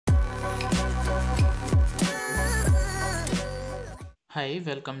Hi,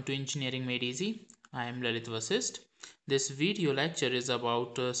 welcome to Engineering Made Easy. I am Lalit Vasist. This video lecture is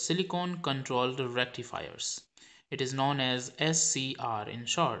about Silicon Controlled Rectifiers. It is known as SCR in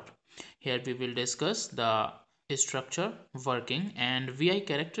short. Here we will discuss the structure, working and VI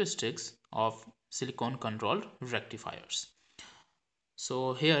characteristics of Silicon Controlled Rectifiers.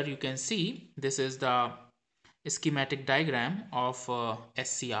 So here you can see this is the schematic diagram of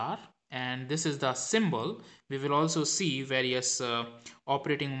SCR, and this is the symbol. We will also see various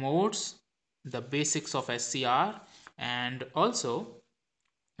operating modes, the basics of SCR, and also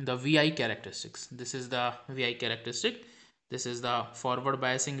the VI characteristics. This is the VI characteristic. This is the forward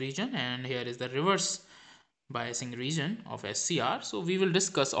biasing region, and here is the reverse biasing region of SCR. So we will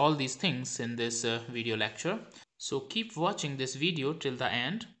discuss all these things in this video lecture. So keep watching this video till the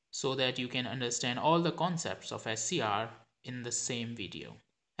end so that you can understand all the concepts of SCR in the same video.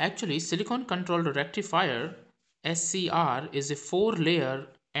 Actually, Silicon Controlled Rectifier SCR is a 4-layer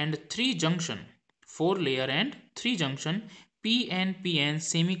and 3-junction pnpn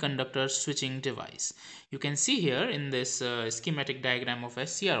semiconductor switching device. You can see here in this schematic diagram of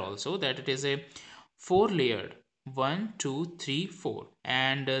SCR also that it is a 4-layered 1, 2, 3, 4,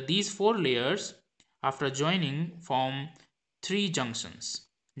 and these 4 layers after joining form 3 junctions: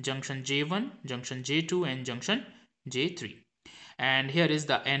 junction J1, junction J2 and junction J3. And here is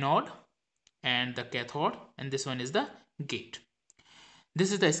the anode and the cathode, and this one is the gate.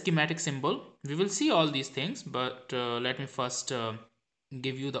 This is the schematic symbol. We will see all these things, but let me first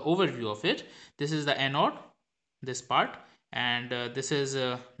give you the overview of it. This is the anode, this part, and this is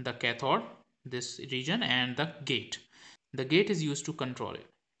the cathode, this region, and the gate. The gate is used to control it.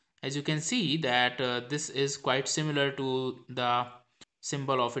 As you can see that this is quite similar to the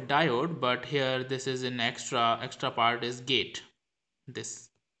symbol of a diode, but here this is an extra part is gate. This,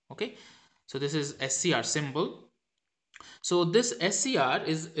 okay, so this is SCR symbol. So this SCR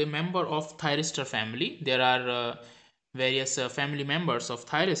is a member of Thyristor family. There are various family members of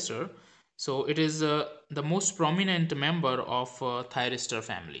Thyristor. So it is the most prominent member of Thyristor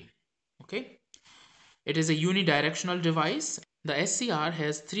family. Okay, it is a unidirectional device. The SCR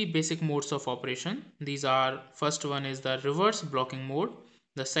has 3 basic modes of operation. These are, first one is the reverse blocking mode,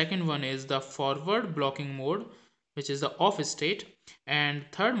 the second one is the forward blocking mode, which is the off state, and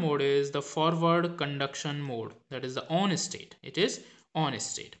third mode is the forward conduction mode, that is the on state. It is on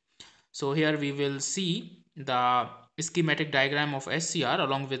state. So here we will see the schematic diagram of SCR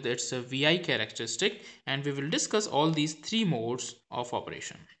along with its VI characteristic, and we will discuss all these 3 modes of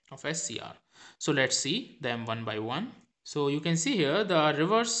operation of SCR. So let's see them one by one. So you can see here the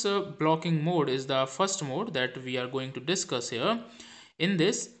reverse blocking mode is the first mode that we are going to discuss here. In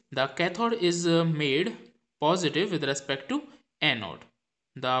this, the cathode is made positive with respect to anode.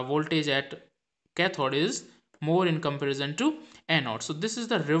 The voltage at cathode is more in comparison to anode. So this is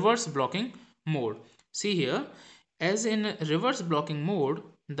the reverse blocking mode. See here, as in reverse blocking mode,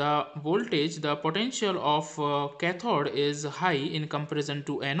 the voltage, the potential of cathode is high in comparison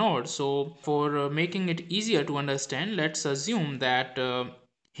to anode. So for making it easier to understand, let's assume that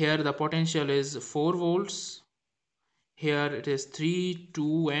here the potential is 4 volts, here it is 3,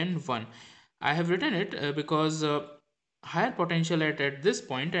 2 and 1. I have written it because higher potential at this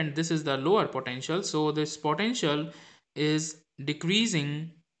point, and this is the lower potential, so this potential is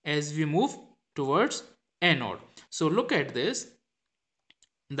decreasing as we move towards anode. So look at this,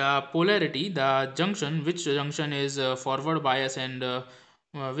 the polarity, the junction, which junction is forward bias and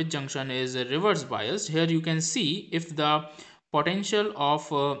which junction is reverse biased. Here you can see if the potential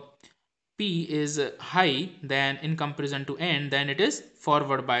of P is high than in comparison to N, then it is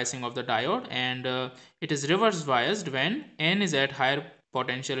forward biasing of the diode, and it is reverse biased when N is at higher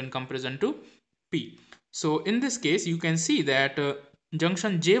potential in comparison to P. So in this case you can see that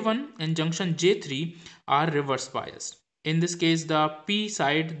junction J1 and junction J3 are reverse biased. In this case the P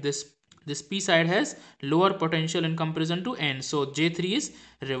side, this P side has lower potential in comparison to N, so J3 is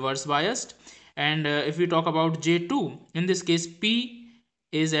reverse biased. And if we talk about J2, in this case P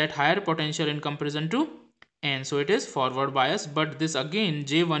is at higher potential in comparison to N, so it is forward biased, but this again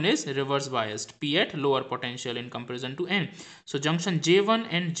J1 is reverse biased, P at lower potential in comparison to N. So junction J1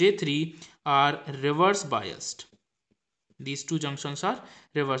 and J3 are reverse biased. These two junctions are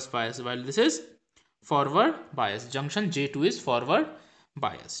reverse biased, while this is forward biased. Junction J2 is forward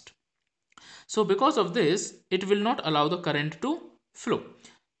biased. So because of this, it will not allow the current to flow.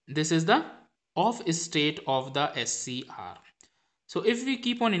 This is the off state of the SCR. So if we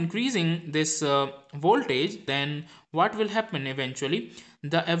keep on increasing this voltage, then what will happen eventually?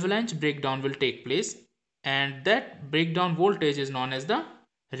 The avalanche breakdown will take place, and that breakdown voltage is known as the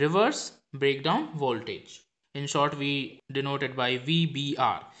reverse breakdown voltage. In short, we denote it by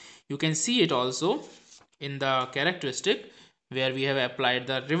VBR. You can see it also in the characteristic where we have applied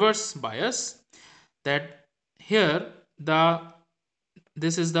the reverse bias, that here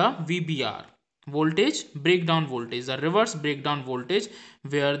this is the VBR, voltage breakdown voltage, the reverse breakdown voltage,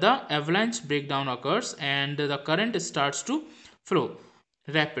 where the avalanche breakdown occurs and the current starts to flow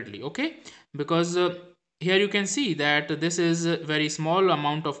rapidly. Okay, because here you can see that this is a very small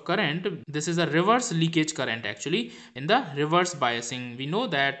amount of current. This is a reverse leakage current. Actually, in the reverse biasing, we know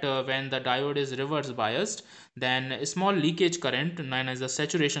that when the diode is reverse biased, then a small leakage current known as the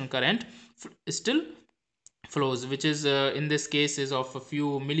saturation current still flows, which is in this case is of a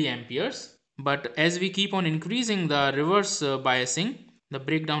few milliamperes. But as we keep on increasing the reverse biasing, the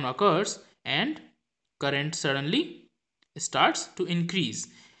breakdown occurs and current suddenly starts to increase.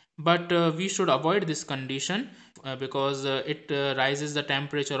 But we should avoid this condition because it rises the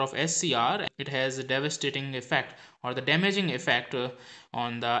temperature of SCR. It has a devastating effect or the damaging effect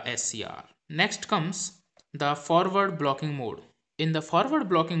on the SCR. Next comes the forward blocking mode. In the forward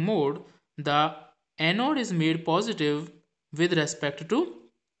blocking mode, the anode is made positive with respect to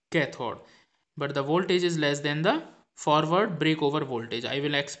cathode, but the voltage is less than the forward breakover voltage. I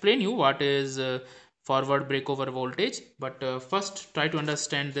will explain you what is forward breakover voltage, but first try to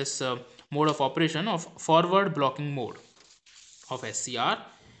understand this mode of operation of forward blocking mode of SCR.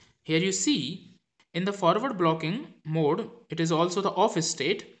 Here you see in the forward blocking mode, it is also the off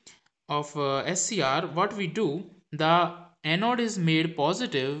state of SCR. What we do, the anode is made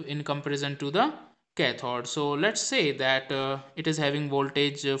positive in comparison to the cathode. So let's say that it is having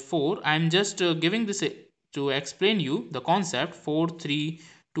voltage 4. I am just giving this to explain you the concept. 4, 3,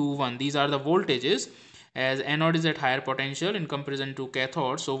 2, 1. These are the voltages, as anode is at higher potential in comparison to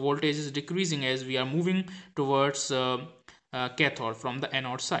cathode. So voltage is decreasing as we are moving towards cathode from the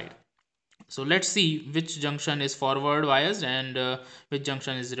anode side. So let's see which junction is forward biased and which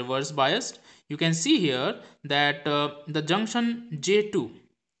junction is reverse biased. You can see here that the junction J2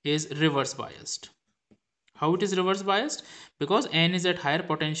 is reverse biased. How it is reverse biased? Because N is at higher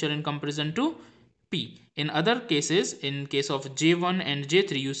potential in comparison to P. In other cases, in case of J1 and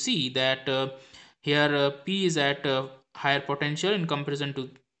J3, you see that here P is at higher potential in comparison to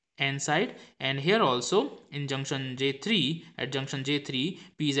N side, and here also in junction J3, at junction J3,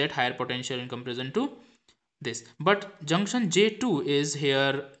 P is at higher potential in comparison to this. But junction J2 is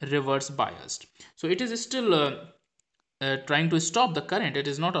here reverse biased. So it is still trying to stop the current. It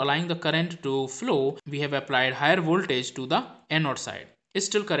is not allowing the current to flow. We have applied higher voltage to the anode side.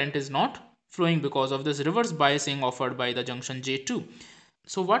 Still current is not flowing because of this reverse biasing offered by the junction J2.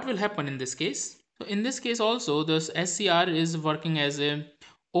 So what will happen in this case? So in this case also, this SCR is working as a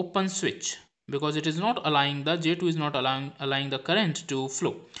open switch because it is not allowing, the J2 is not allowing the current to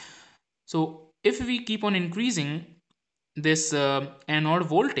flow. So if we keep on increasing this anode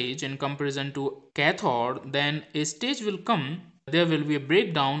voltage in comparison to cathode, then a stage will come, there will be a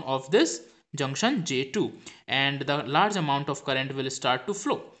breakdown of this junction J2 and the large amount of current will start to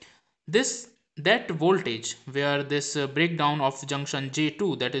flow. That voltage where this breakdown of junction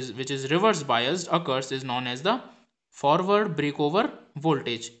J2, that is which is reverse biased, occurs is known as the forward breakover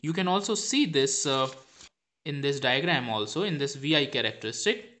voltage. You can also see this in this diagram also, in this VI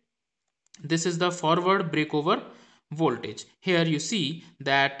characteristic. This is the forward breakover voltage. Here you see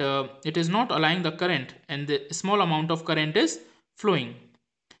that it is not allowing the current and the small amount of current is flowing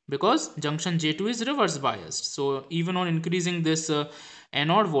because junction J2 is reverse biased. So even on increasing this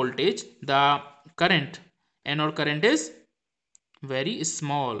anode voltage, the anode current is very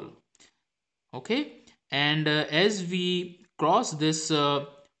small. Okay, and as we cross this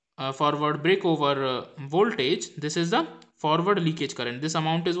forward breakover voltage, this is the forward leakage current. This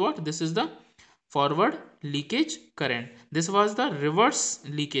amount is what? This is the forward leakage current. This was the reverse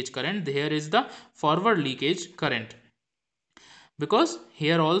leakage current. Here is the forward leakage current. Because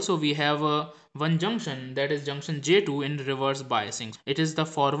here also we have one junction, that is junction J2 in reverse biasing. It is the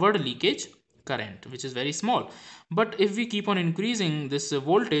forward leakage current, which is very small. But if we keep on increasing this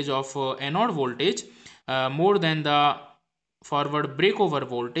voltage of anode voltage more than the forward breakover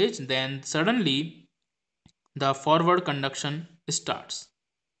voltage, then suddenly the forward conduction starts.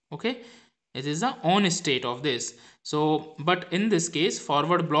 Okay, it is the on state of this. So but in this case,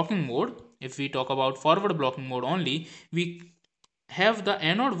 forward blocking mode, if we talk about forward blocking mode only, we have the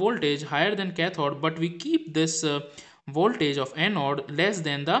anode voltage higher than cathode, but we keep this voltage of anode less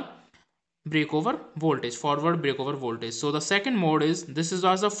than the breakover voltage, forward breakover voltage. So the second mode is, this is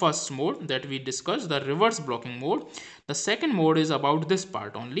was the first mode that we discussed, the reverse blocking mode. The second mode is about this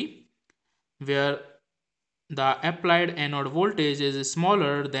part only, where the applied anode voltage is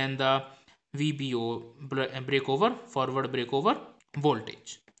smaller than the VBO, breakover, forward breakover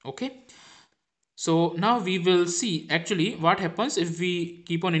voltage. Okay. So now we will see actually what happens if we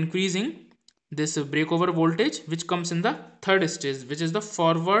keep on increasing this breakover voltage, which comes in the third stage, which is the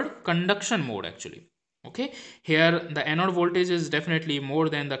forward conduction mode actually. Okay, here the anode voltage is definitely more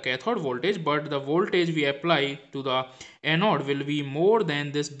than the cathode voltage, but the voltage we apply to the anode will be more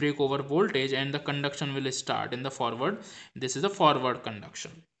than this breakover voltage, and the conduction will start in the forward. This is the forward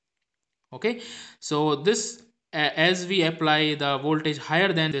conduction. Okay, so this as we apply the voltage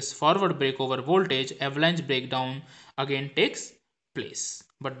higher than this forward breakover voltage, avalanche breakdown again takes place.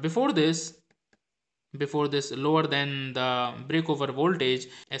 But before this lower than the breakover voltage,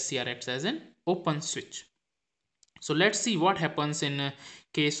 SCR acts as an open switch. So let's see what happens in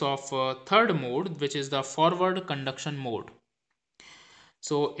case of third mode, which is the forward conduction mode.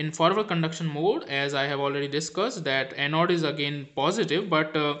 So in forward conduction mode, as I have already discussed, that anode is again positive,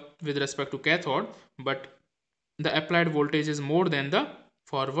 but with respect to cathode, but the applied voltage is more than the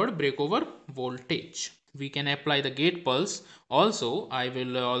forward breakover voltage. We can apply the gate pulse also. I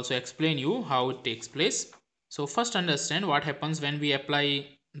will also explain you how it takes place. So first understand what happens when we apply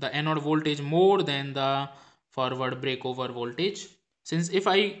the anode voltage more than the forward breakover voltage. Since if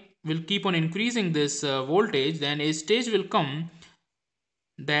I will keep on increasing this voltage, then a stage will come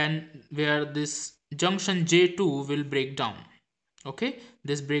then where this junction J2 will break down. Okay,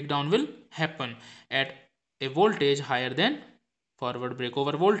 this breakdown will happen at a voltage higher than forward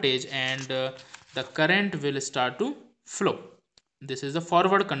breakover voltage, and the current will start to flow. This is the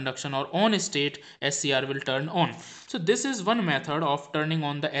forward conduction or on state. SCR will turn on. So this is one method of turning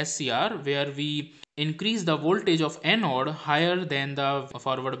on the SCR, where we increase the voltage of anode higher than the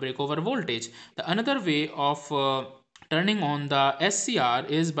forward breakover voltage. The another way of turning on the SCR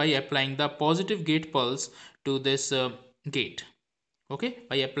is by applying the positive gate pulse to this gate. Okay,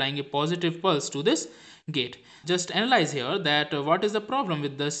 by applying a positive pulse to this gate. Just analyze here that what is the problem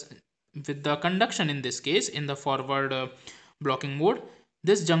with this, with the conduction in this case. In the forward blocking mode,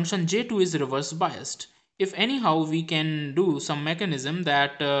 this junction J2 is reverse biased. If anyhow we can do some mechanism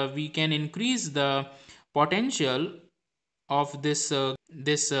that we can increase the potential of this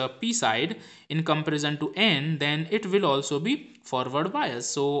p side in comparison to n, then it will also be forward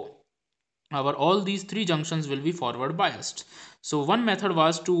biased. So our all these three junctions will be forward biased. So one method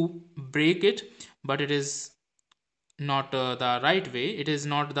was to break it, but it is not the right way. It is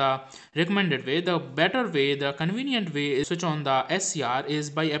not the recommended way. The better way, the convenient way is switch on the SCR is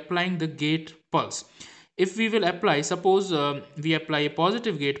by applying the gate pulse. If we will apply, suppose we apply a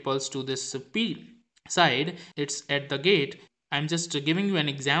positive gate pulse to this p side, it's at the gate. I'm just giving you an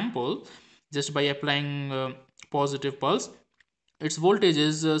example. Just by applying positive pulse, its voltage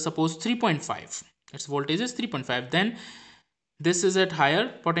is suppose 3.5. Its voltage is 3.5. Then this is at higher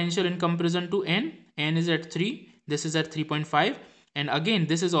potential in comparison to n is at 3, this is at 3.5, and again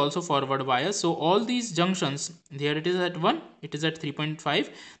this is also forward bias. So all these junctions, here it is at 1, it is at 3.5,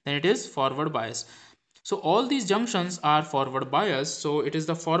 then it is forward bias. So all these junctions are forward bias. So it is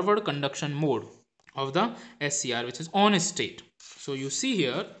the forward conduction mode of the SCR, which is on state. So you see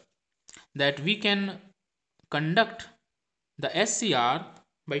here that we can conduct the SCR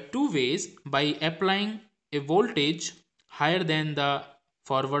by two ways: by applying a voltage higher than the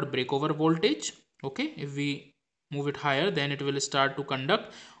forward breakover voltage. Okay, if we move it higher, then it will start to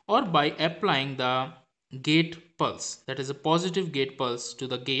conduct, or by applying the gate pulse, that is a positive gate pulse to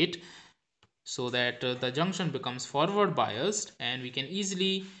the gate, so that the junction becomes forward biased and we can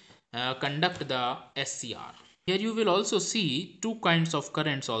easily conduct the SCR. Here you will also see two kinds of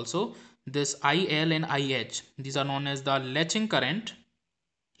currents also, this IL and IH. These are known as the latching current.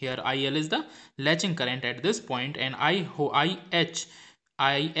 Here IL is the latching current at this point, and IH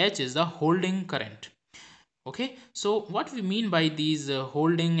is the holding current. Okay, so what we mean by these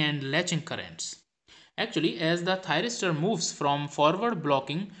holding and latching currents? Actually, as the thyristor moves from forward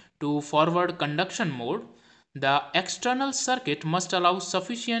blocking to forward conduction mode, the external circuit must allow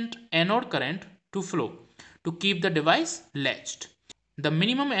sufficient anode current to flow to keep the device latched. The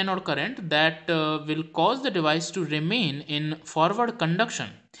minimum anode current that will cause the device to remain in forward conduction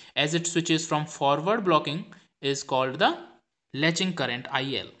as it switches from forward blocking is called the latching current,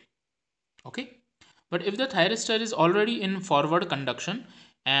 IL. Okay, but if the thyristor is already in forward conduction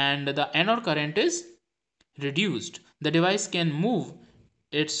and the anode current is reduced, the device can move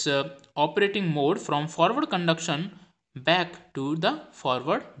its operating mode from forward conduction back to the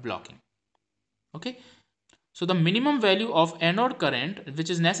forward blocking. Okay, so the minimum value of anode current which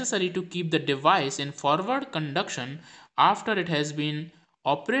is necessary to keep the device in forward conduction after it has been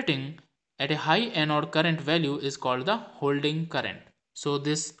operating at a high anode current value is called the holding current. So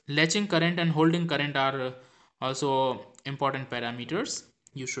this latching current and holding current are also important parameters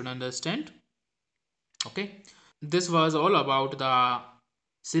you should understand. Okay, this was all about the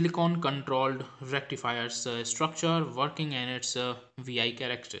silicon controlled rectifier's structure, working, and its VI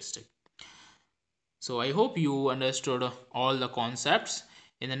characteristic. So I hope you understood all the concepts.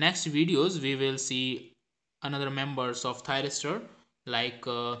 In the next videos we will see another members of thyristor like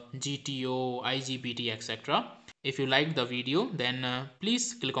GTO, IGBT, etc. If you liked the video, then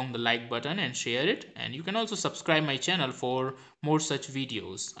please click on the like button and share it, and you can also subscribe my channel for more such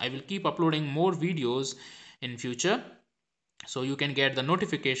videos. I will keep uploading more videos in future, so you can get the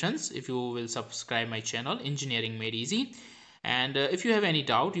notifications if you will subscribe my channel Engineering Made Easy. And if you have any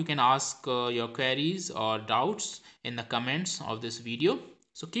doubt, you can ask your queries or doubts in the comments of this video.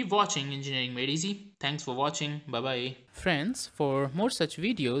 So keep watching Engineering Made Easy. Thanks for watching. Bye bye. Friends, for more such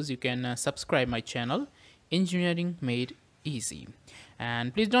videos you can subscribe my channel Engineering Made Easy,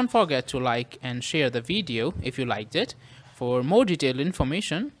 and please don't forget to like and share the video if you liked it. For more detailed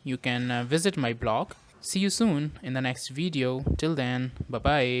information you can visit my blog. See you soon in the next video. Till then, bye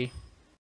bye.